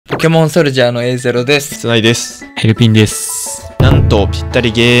ケモンソルジャーの A0 です。つないです。へるぴんです。なんとぴった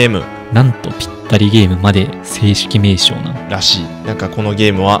りゲーム。なんとぴったりゲームまで正式名称ならしい。なんかこのゲ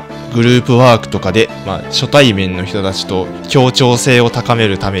ームはグループワークとかで、初対面の人たちと協調性を高め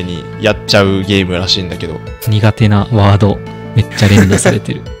るためにやっちゃうゲームらしいんだけど。苦手なワードめっちゃ連打され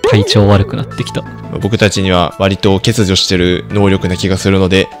てる。体調悪くなってきた。僕たちには割と欠如してる能力な気がするの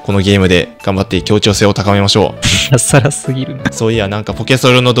で、このゲームで頑張って協調性を高めましょささらすぎるな。そういや、なんかポケ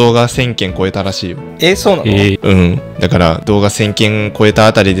ソルの動画1000件超えたらしいよ。そうなの？うん。だから動画1000件超えた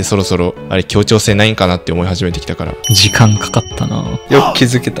あたりでそろそろあれ協調性ないんかなって思い始めてきたから。時間かかったな。よく気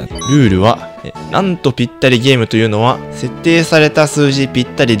づけた。ルールはなんとぴったりゲームというのは設定された数字ぴっ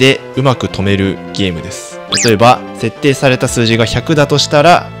たりでうまく止めるゲームです。例えば設定された数字が100だとした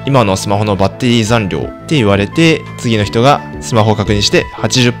ら今のスマホのバッテリー残量って言われて、次の人がスマホを確認して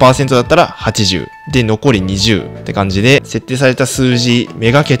 80% だったら80で残り20って感じで、設定された数字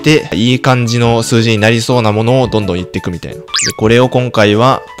めがけていい感じの数字になりそうなものをどんどん言っていくみたいな。でこれを今回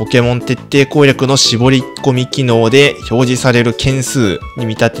はポケモン徹底攻略の絞り込み機能で表示される件数に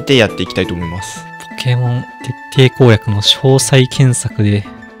見立ててやっていきたいと思います。ポケモン徹底攻略の詳細検索で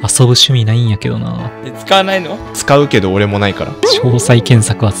遊ぶ趣味ないんやけどな。使わないの？使うけど俺もないから。詳細検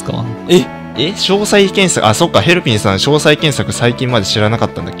索は使わん。詳細検索、あ、そっか、ヘルピンさん詳細検索最近まで知らなかっ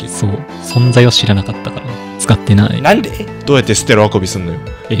たんだっけ？そう、存在を知らなかったから使ってない。なんで？どうやってステロ運びすんのよ。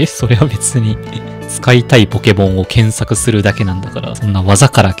それは別に使いたいポケモンを検索するだけなんだから、そんな技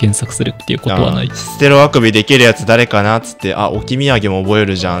から検索するっていうことはない。ステロ運びできるやつ誰かなっつって、置き土産も覚え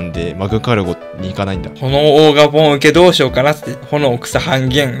るじゃんでマグカルゴに行かないんだ。炎オーガボン受けどうしようかなって、炎草半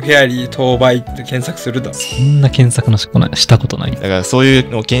減フェアリー当倍って検索するだろ。そんな検索のしたことない。だからそういう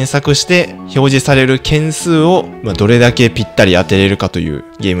のを検索して表示される件数を、どれだけぴったり当てれるかという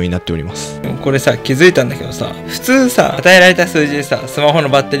ゲームになっております。でもこれさ、気づいたんだけどさ、普通さ、与えられた数字でさ、スマホの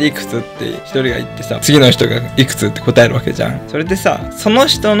バッテリーいくつって一人が言ってさ、次の人がいくつって答えるわけじゃん。それでさ、その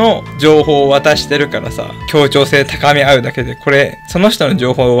人の情報を渡してるからさ、協調性高め合うだけで、これその人の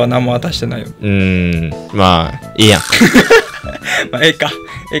情報は何も渡してないよ。いいやん。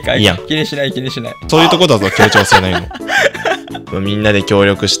いいやん。気にしない。そういうとこだぞ、協調性ないの。みんなで協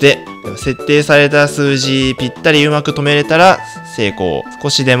力して設定された数字ぴったりうまく止めれたら成功、少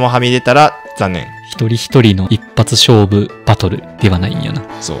しでもはみ出たら残念。一人一人の一発勝負バトルではないんやな。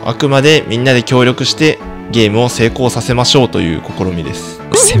そう、あくまでみんなで協力してゲームを成功させましょうという試みです。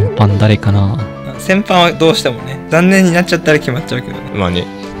先般誰かな。先般はどうしてもね、残念になっちゃったら決まっちゃうけどね。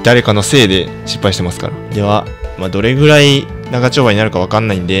誰かのせいで失敗してますから。では、どれぐらい長丁場になるかわかん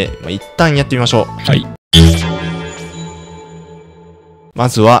ないんで、一旦やってみましょう。はい。ま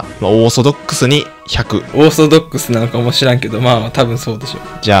ずは、オーソドックスに100。オーソドックスなのかもしらんけど、多分そうでしょう。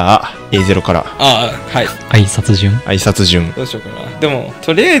じゃあ A0 から。はい。挨拶順。どうしようかな。でも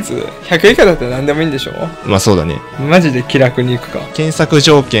とりあえず100以下だったら何でもいいんでしょ？そうだね。マジで気楽にいくか。検索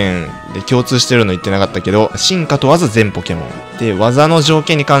条件で共通してるの言ってなかったけど、進化問わず全ポケモンで、技の条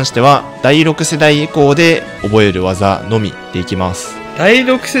件に関しては第6世代以降で覚える技のみでいきます。第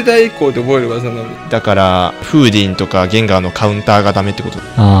6世代以降で覚える技のみだから、フーディンとかゲンガーのカウンターがダメってこと。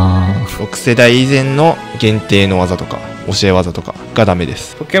6世代以前の限定の技とか教え技とかがダメで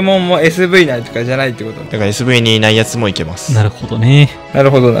す。ポケモンも SV 内とかじゃないってことだから SV にいないやつもいけます。なるほどね。なる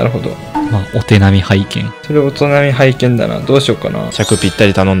ほど。お手並み拝見。それお手並み拝見だな。どうしようかな。100ぴった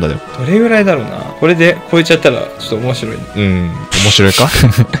り頼んだよ。どれぐらいだろうな。これで超えちゃったらちょっと面白いね。面白いか。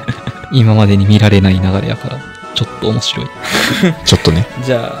今までに見られない流れやからちょっと面白い。ちょっとね。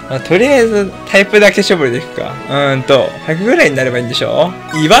じゃあ、とりあえずタイプだけ処理でいくか。100ぐらいになればいいんでしょ？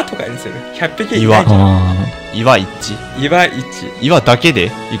岩とかにする。100匹いないじゃん。岩1。岩だけで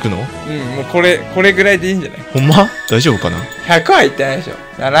いくの？もうこれぐらいでいいんじゃない？ほんま？大丈夫かな？ 100 はいってないでしょ。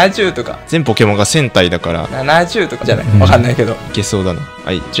70とか。全ポケモンが1000体だから70とかじゃない？わかんないけど。いけそうだな。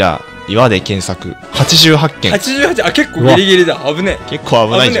はい、じゃあ岩で検索。88件。88、結構ギリギリだ。危ねえ。結構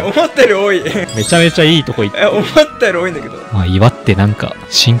危ないじゃん。思ったより多い。めちゃめちゃいいとこ行って。思ったより多いんだけど。岩ってなんか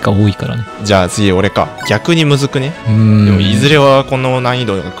進化多いからね。じゃあ次俺か。逆にむずくね。でもいずれはこの難易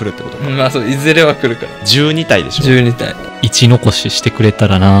度が来るってことか。そう、いずれは来るから。12体でしょ。12体。1残ししてくれた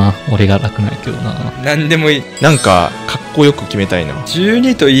らな、俺が楽ないけどな。なんでもいい。なんかかっこよく決めたいな。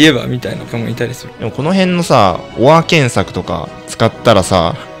12といえばみたいな子もいたりする。でもこの辺のさ、オア検索とか使ったら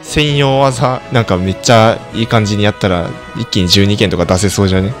さ、専用技なんかめっちゃいい感じにやったら一気に12件とか出せそう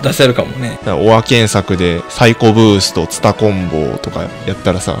じゃね？出せるかもね。オア検索でサイコブーストツタコンボとかやっ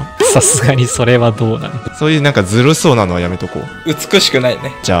たらさ、さすがにそれはどうなの？そういうなんかずるそうなのはやめとこう。美しくない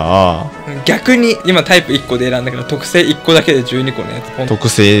ね。じゃあ逆に今タイプ1個で選んだけど特性1個だけで12個のやつ。特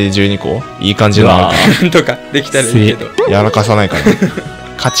性12個いい感じのとかできたらいいけどやらかさないから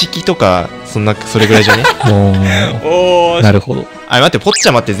勝ち気とかそれぐらいじゃね？おー、なるほど。あれ待って、ポッチ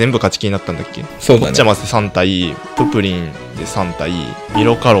ャマって全部勝ち気になったんだっけ？そうだね。ポッチャマって3体、ププリンで3体、ミ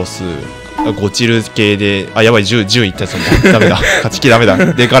ロカロス、ゴチル系で、あ、やばい、10いったやつもダメだ。勝ち気ダメだ。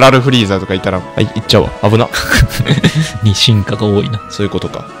で、ガラルフリーザーとかいたら、はい、いっちゃうわ。危な。に進化が多いな。そういうこと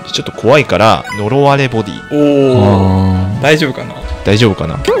か。ちょっと怖いから、呪われボディ。おー、大丈夫かな？大丈夫か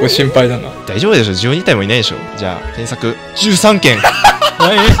な？結構心配だな。大丈夫でしょ、12体もいないでしょ。じゃあ、検索、13件。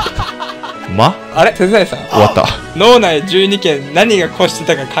あれ、手伝いさん。終わった。脳内12件、何が越して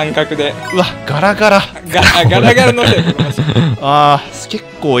たか感覚で。うわ、ガラガラ。ガラガラのせい。あー、結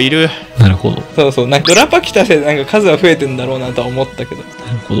構いる。なるほど。そうそう、なんかドラパ来たせいでなんか数は増えてんだろうなとは思ったけど。な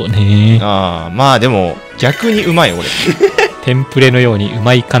るほどね。あー、まあでも、逆にうまい俺。テンプレのようにう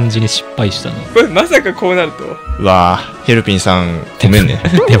まい感じに失敗したな。これまさかこうなると。うわー、ヘルピンさん、ごめんね。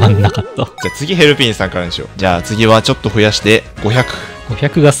出番なかった。じゃあ次ヘルピンさんからにしよう。じゃあ次はちょっと増やして500。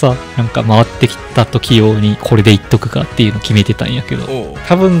500がさ、なんか回ってきた時用にこれでいっとくかっていうの決めてたんやけど、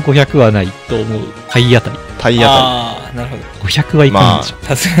多分500はないと思う。体当たり。ああ、なるほど。500はいかないでしょ。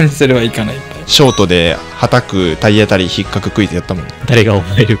さすがにそれはいかない。ショートではたく体当たり引っかくクイズやったもん。誰が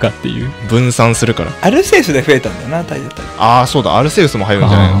覚えるかっていう。分散するから。アルセウスで増えたんだよな、体当たり。ああ、そうだ、アルセウスも入るん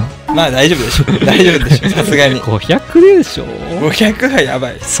じゃないの？まあ大丈夫でしょ。大丈夫でしょ。さすがに。500でしょ。500はや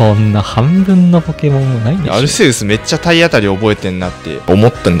ばい。そんな半分のポケモンもないんでしょ。アルセウスめっちゃ体当たり覚えてんなって思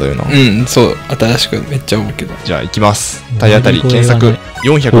ったんだよな。うん、そう。新しくめっちゃ思うけど。じゃあ行きます。体当たり検索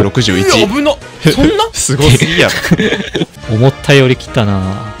461。危な。そんなすごすぎやろ。思ったより来た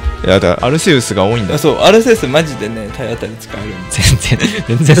な。いや、だからアルセウスが多いんだ。そう、アルセウスマジでね、体当たり使えるん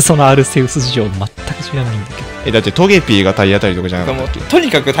で。全然そのアルセウス事情全く知らないんだけど。だってトゲピーが体当たりとかじゃなかったっけ？と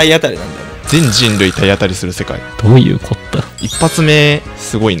にかく体当たりなんだよ。全人類体当たりする世界。どういうこった？一発目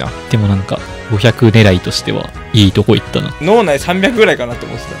すごいな。でもなんか500狙いとしてはいいとこ行ったな。脳内300ぐらいかなって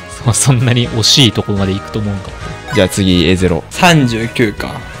思ってた。そんなに惜しいとこまで行くと思うんかった。じゃあ次 A0。39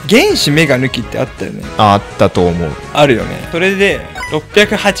か。原子メガ抜きってあったよね。あったと思う。あるよね。それで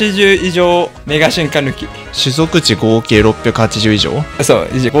680以上メガ進化抜き。種族値合計680以上？そう、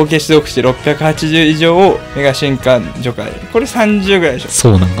合計種族値680以上をメガ進化除外。これ30ぐらいでしょ。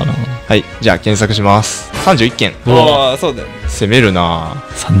そうなんかな。はい、じゃあ検索します。31件。ああ、そうだよね。攻めるな。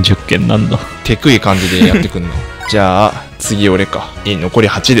30件なんだ。テクい感じでやってくんの。じゃあ次俺か。残り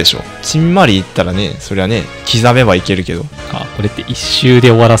8でしょ。ちんまりいったらね、そりゃね、刻めばいけるけど。あ、これって1周で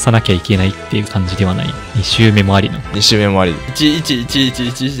終わらさなきゃいけないっていう感じではない。2周目もありの。2周目もあり。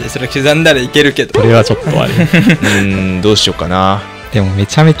111111でそれ刻んだらいけるけど。これはちょっとあれ。どうしようかな。でもめ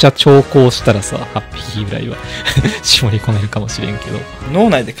ちゃめちゃ長考したらさ、8匹ぐらいは絞り込めるかもしれんけど。脳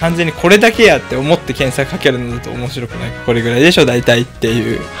内で完全にこれだけやって思って検索かけるのだと面白くない。これぐらいでしょ大体って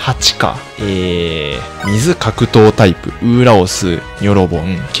いう。8か。水格闘タイプ、ウーラオス、ニョロボ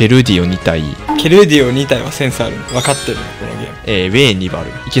ン、ケルディオ2体。ケルディオ2体はセンスあるの分かってるのこのゲーム。ウェイ2バル。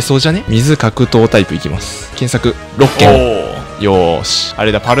いけそうじゃね？水格闘タイプいきます。検索6件。よーし。あ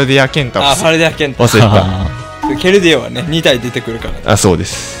れだ、パルデアケンタス。パルデアケンタス。忘れた。ケルディオはね、2体出てくるから、ね。あ、そうで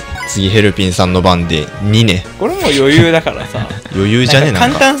す。次ヘルピンさんの番で2ね。これも余裕だからさ。余裕じゃね？な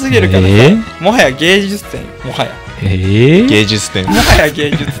んか簡単すぎるからさ、もはや芸術点。もはや。芸術点。もはや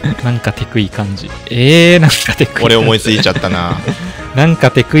芸術点。なんかテクい感じ。なんかテクい。俺思いついちゃったな。なん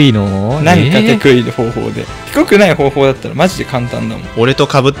かテクいの？なんかテクい方法で。低くない方法だったらマジで簡単だもん。俺と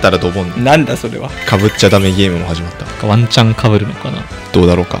被ったらドボン。なんだそれは。被っちゃダメゲームも始まった。ワンチャン被るのかな？どう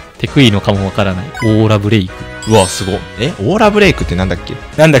だろうか。テクいのかもわからない。オーラブレイク。うわ、すごい。オーラブレイクってなんだっけ？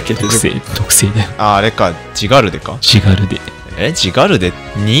なんだっけ？特性だよ。あれか、ジガルデか？ジガルデ。ジガルデ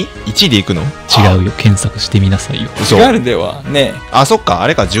 2？1 でいくの？違うよ。検索してみなさいよ。ジガルデはね。あ、そっか。あ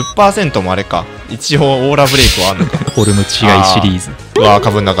れか。10% もあれか。一応オーラブレイクはあんのか。フォルム違いシリーズ。うわ、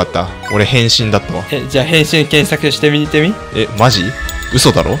被んなかった。俺変身だったわ。じゃあ変身検索してみてみ。マジ？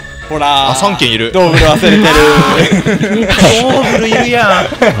嘘だろ？ほらー。3件いる。ドーブル忘れてる。ドーブルいるや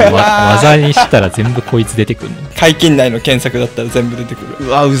ん。技にしたら全部こいつ出てくるの。解禁内の検索だったら全部出てくる。う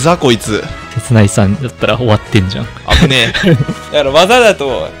わ、うざこいつ。切ないさんだったら終わってんじゃん。危ねえ。だから技だ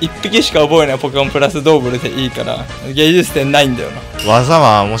と1匹しか覚えないポケモンプラスドーブルでいいから芸術点ないんだよな。技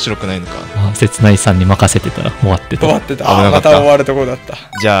は面白くないのか。切ないさんに任せてたら終わってた。終わってた。危なかった。また終わるとこだった。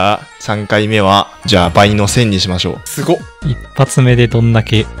じゃあ3回目はじゃあ倍の1000にしましょう。すごっ。一発目でどんだ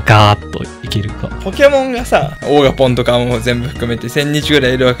けガーッといけるか。ポケモンがさ、オーガポンとかも全部含めて1000日ぐら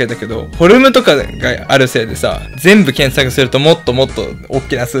いいるわけだけど、フォルムとかがあるせいでさ、全部検索するともっともっと大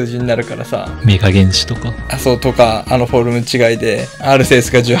きな数字になるからさ、メガ原子とか。そうとか、フォルム違いで、アルセウ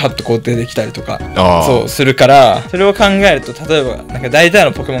スが18とこう出てきたりとか、そうするから、それを考えると、例えば、なんか大体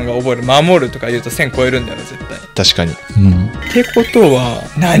のポケモンが覚える守るとか言うと1000超えるんだよ絶対。確かに。ってことは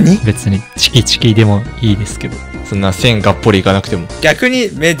何？別にチキチキでもいいですけど、そんな1000がっぽりいかなくても。逆に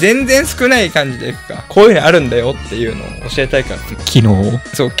全然少ない感じでいくか。こういうのあるんだよっていうのを教えたいから。機能。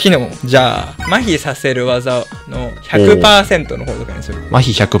そう、機能。じゃあ、麻痺させる技の 100% の方とかにする。麻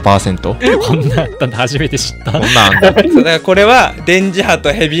痺 100%？ こんなんあったんだ、初めて知った。こんなんあんだ。そうだからこれは電磁波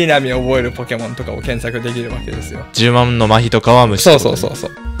とヘビー波を覚えるポケモンとかを検索できるわけですよ。10万の麻痺とかは無視。そう。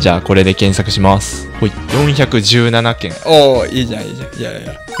じゃあこれで検索します。ほい。417件。おお、いいじゃん。いや。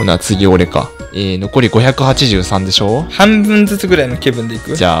ほな次俺か。残り583でしょ。半分ずつぐらいの気分でい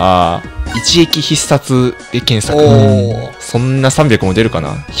く。じゃあ一撃必殺で検索。そんな300も出るか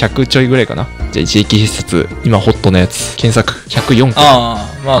な。100ちょいぐらいかな。じゃあ一撃必殺、今ホットなやつ検索104件。ま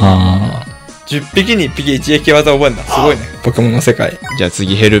あ10匹に1匹一撃技覚えるんだ。すごいね、ポケモンの世界。じゃあ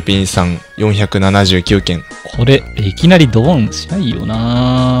次ヘルピンさん479件。これいきなりドボンしないよ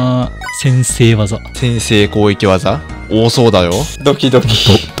な。先制技、先制攻撃技多そうだよ。ドキドキ。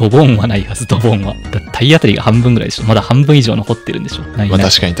ドボンはないはず。ドボンはだ体当たりが半分ぐらいでしょ。まだ半分以上残ってるんでしょ。ない。まあ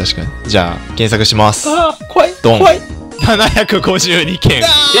確かに。じゃあ検索します。怖い。ドン。怖い。752件。多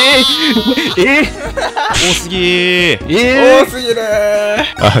すぎー。多すぎる。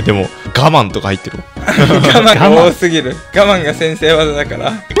あ、でも我慢とか入ってる。我慢が多すぎる。我慢が先制技だか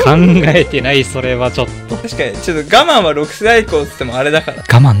ら。考えてない。それはちょっと。確かにちょっと我慢は6世代以降っつってもあれだから。我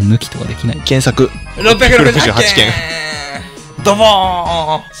慢抜きとかできない。検索668件。ドボ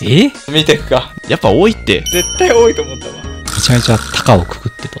ーン。見てくか。やっぱ多いって。絶対多いと思ったわ。めちゃめちゃ高をくく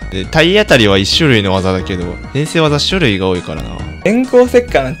ってた。で体当たりは1種類の技だけど先制技種類が多いからな。電光石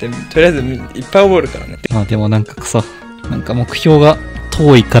火なんてとりあえずいっぱい覚えるからね。まあでもなんかなんか目標が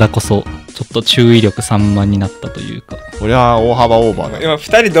遠いからこそちょっと注意力散漫になったというか。俺は大幅オーバーだ。今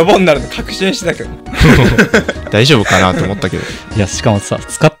2人ドボンになるの確信してたけど大丈夫かなと思ったけど。いやしかもさ、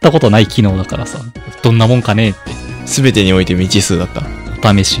使ったことない機能だからさ、どんなもんかねって。全てにおいて未知数だった。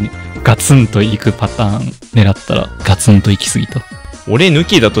お試しにガツンといくパターン狙ったらガツンといきすぎた。俺抜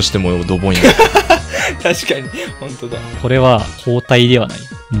きだとしてもドボンや。確かに本当だ。これは交代ではない、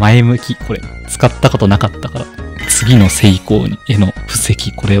前向き。これ使ったことなかったから次の成功への布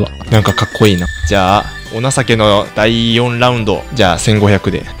石。これはなんかかっこいいな。じゃあお情けの第4ラウンド。じゃあ1500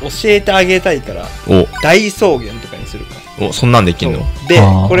で教えてあげたいから大草原とかにするか。そんなんできんの？で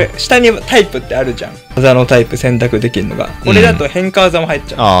これ下にタイプってあるじゃん。技のタイプ選択できるのが。これだと変化技も入っ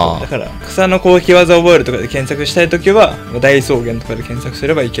ちゃう。だから草の攻撃技を覚えるとかで検索したいときは大草原とかで検索す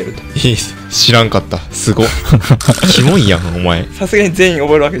ればいけると。いいっす。知らんかった。すごっ。キモいやんお前。さすがに全員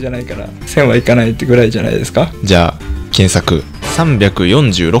覚えるわけじゃないから1000はいかないってぐらいじゃないですか。じゃあ検索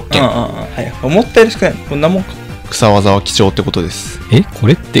346件。はい、思ったより少ない。こんなもんか。草技は貴重ってことです。こ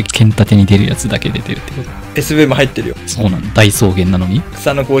れって剣立てに出るやつだけで出るってこと？ SV も入ってるよ。そうなんだ。大草原なのに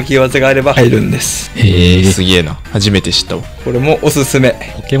草の攻撃技があれば入るんです。すげえな。初めて知ったわ。これもおすすめ。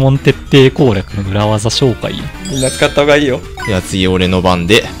ポケモン徹底攻略の裏技紹介や。みんな使った方がいいよ。では次俺の番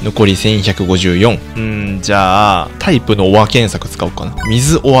で残り1154。じゃあタイプのオア検索使おうかな。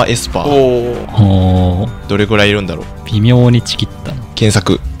水オアエスパー。どれぐらいいるんだろう。微妙にちぎったの。検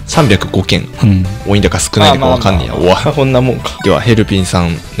索305件。多いんだか少ないんだかわかんねえや。こんなもんか。ではヘルピンさ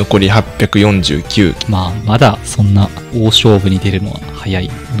ん残り849。まだそんな大勝負に出るのは早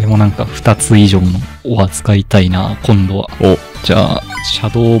い。俺もなんか2つ以上のオア使いたいな今度は。じゃあシャ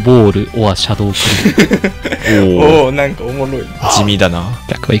ドーボールオアシャドークロなんかおもろい。地味だな。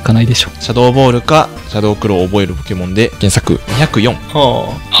逆はいかないでしょ。シャドーボールかシャドークロを覚えるポケモンで検索204。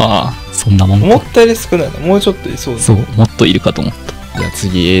そんなもんか。思ったより少ないな。もうちょっといそうだ。そう、もっといるかと思った。じゃあ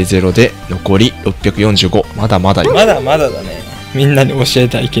次 A0 で残り645。まだまだだね。みんなに教え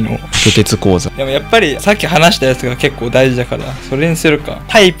たい機能。除鉄講座。でもやっぱりさっき話したやつが結構大事だからそれにするか。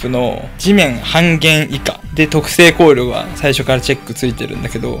タイプの地面半減以下で特性考慮が最初からチェックついてるんだ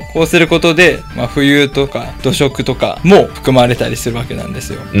けど、こうすることで、冬とか土食とかも含まれたりするわけなんで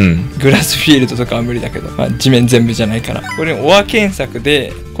すよ。グラスフィールドとかは無理だけど、地面全部じゃないから。これオア検索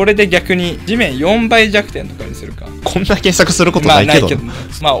でこれで逆に地面4倍弱点とかにするか。こんな検索することないけど、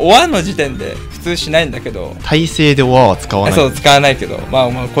オアの時点で普通しないんだけど、耐性でオアは使わない。そう使わないけど、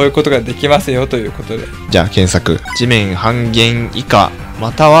こういうことができますよということで。じゃあ検索地面半減以下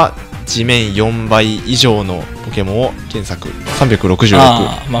または地面4倍以上のポケモンを検索。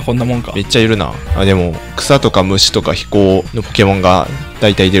366。こんなもんか。めっちゃいるな。でも草とか虫とか飛行のポケモンが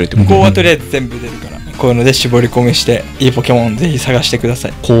大体出るってこと。飛行はとりあえず全部出るから、こういうので絞り込みしていいポケモンぜひ探してくださ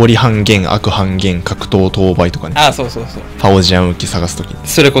い。氷半減、悪半減、格闘当倍とかね。そうパオジアンウキ探すときに。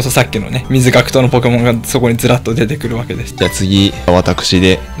それこそさっきのね水格闘のポケモンがそこにずらっと出てくるわけです。じゃあ次私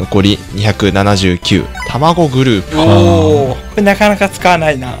で残り279。卵グループ。これなかなか使わな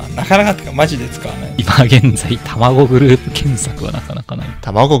いな。なかなかってかマジで使わない。今現在、卵グループ検索はなかなかない。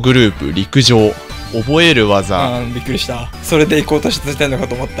卵グループ、陸上、覚える技。びっくりした。それで行こうとしてんのか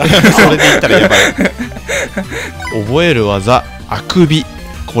と思った。それで言ったらやばい。覚える技、あくび。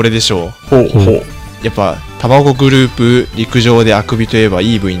これでしょう。ほうほう。やっぱ卵グループ陸上であくびといえば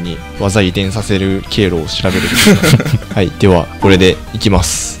いい部員に技遺伝させる経路を調べるはいではこれでいきま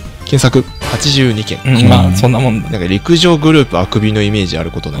す。検索82件、まあそんなもんだ。なんか陸上グループあくびのイメージあ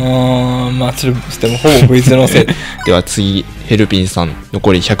ることない。まあそれでもほぼこいつのせいでは次ヘルピンさん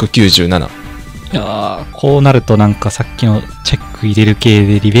残り197。いやー、こうなるとなんかさっきのチェック入れる系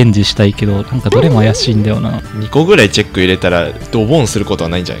でリベンジしたいけど、なんかどれも怪しいんだよな。2個ぐらいチェック入れたらドボンすることは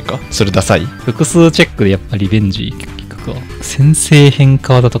ないんじゃないか。それダサい。複数チェックでやっぱリベンジ聞くか。先制変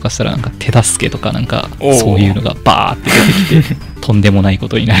化技とかしたらなんか手助けとかなんかそういうのがバーって出てきてとんでもないこ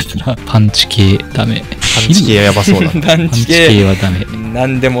とになるからパンチ系ダメ。パンチ系はやばそうだ。パンチ系はダメ。な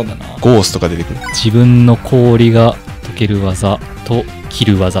んでもだな。ゴースとか出てくる。自分の氷が溶ける技と切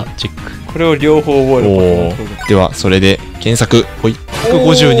る技チェック。これを両方覚える。ではそれで検索ほい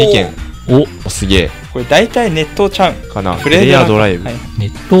152件。おすげえ。これ大体ネットちゃんかな。プレイヤードライブ、はい、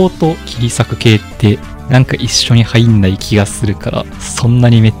熱湯と切り裂く系ってなんか一緒に入んない気がするからそんな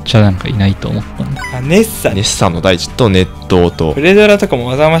にめっちゃなんかいないと思ったんだ。ネッサの大地と熱湯とフレドラとかも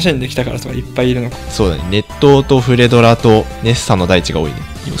技マシンできたからとかいっぱいいるのか。そうだね。熱湯とフレドラとネッサの大地が多いね。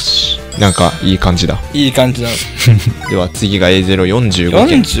よし、なんかいい感じだ。いい感じだでは次が A045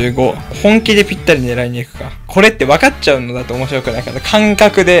 件。45。本気でぴったり狙いに行くか。これって分かっちゃうのだと面白くないから感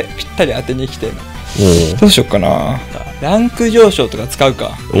覚でぴったり当てに来てるの。どうしよっかな。ランク上昇とか使う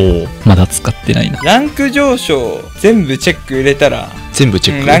か。まだ使ってないな。ランク上昇全部チェック入れたら全部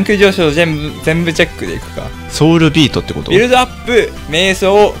チェック、ランク上昇全部チェックでいくか。ソウルビートってこと。ビルドアップ瞑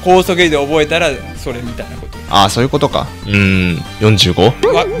想を高速移動覚えたらそれみたいなこと。ああそういうことか。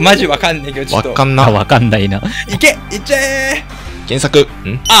45。マジわかんねえけどちょっとわかんな。わかんないな。いけいっちゃえー。検索。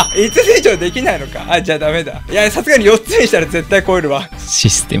5つ以上できないのか。じゃあダメだ。いやさすがに4つにしたら絶対超えるわ。シ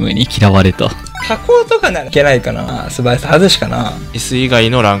ステムに嫌われた。加工とかならいけないかな。素早さ外しかな。 S 以外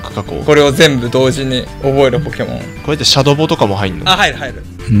のランク加工。これを全部同時に覚えるポケモン。これってシャドボとかも入んの。入る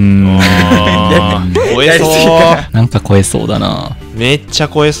超えそう。なんか超えそうだな。めっちゃ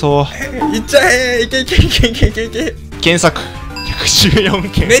超えそう。いっちゃえ。いけ。検索114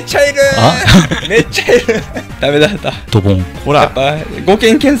件。めっちゃいるめっちゃいるダメだった。ドボン。ほらやっぱ5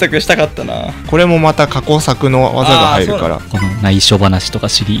件検索したかったな。これもまた過去作の技が入るから。この内緒話とか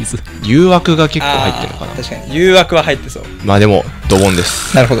シリーズ誘惑が結構入ってるかな。確かに誘惑は入ってそう。まあでもドボンで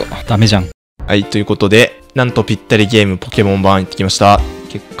す。なるほど。ダメじゃん。はいということでなんとぴったりゲームポケモン版行ってきました。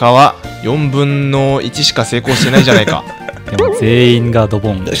結果は4分の1しか成功してないじゃないか。でも全員がド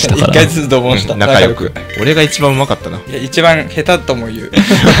ボンしたから。1回ずつドボンした。仲良く。俺が一番うまかったな。いや一番下手とも言う。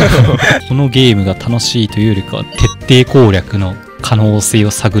このゲームが楽しいというよりかは徹底攻略の可能性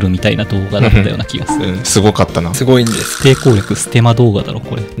を探るみたいな動画だったような気がする。すごかったな。すごいんです。徹底攻略ステマ動画だろ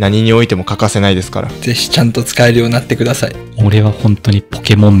これ。何においても欠かせないですから。ぜひちゃんと使えるようになってください。俺は本当にポ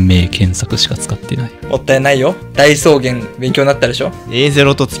ケモン名検索しか使ってない。もったいないよ。大草原勉強になったでしょ。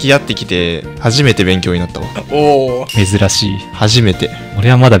 A0 と付き合ってきて初めて勉強になったわ。おお珍しい。初めて。俺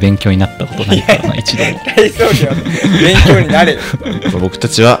はまだ勉強になったことないからな。一度も。大草原勉強になれ。僕た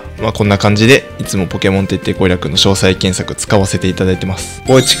ちは、こんな感じでいつもポケモン徹底攻略の詳細検索使わせていただいてます。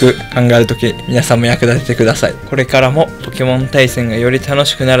構築考えるとき皆さんも役立ててください。これからもポケモン対戦がより楽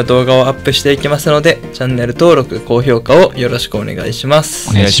しくなる動画をアップしていきますのでチャンネル登録高評価をよろしくお願いします。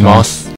お願いします。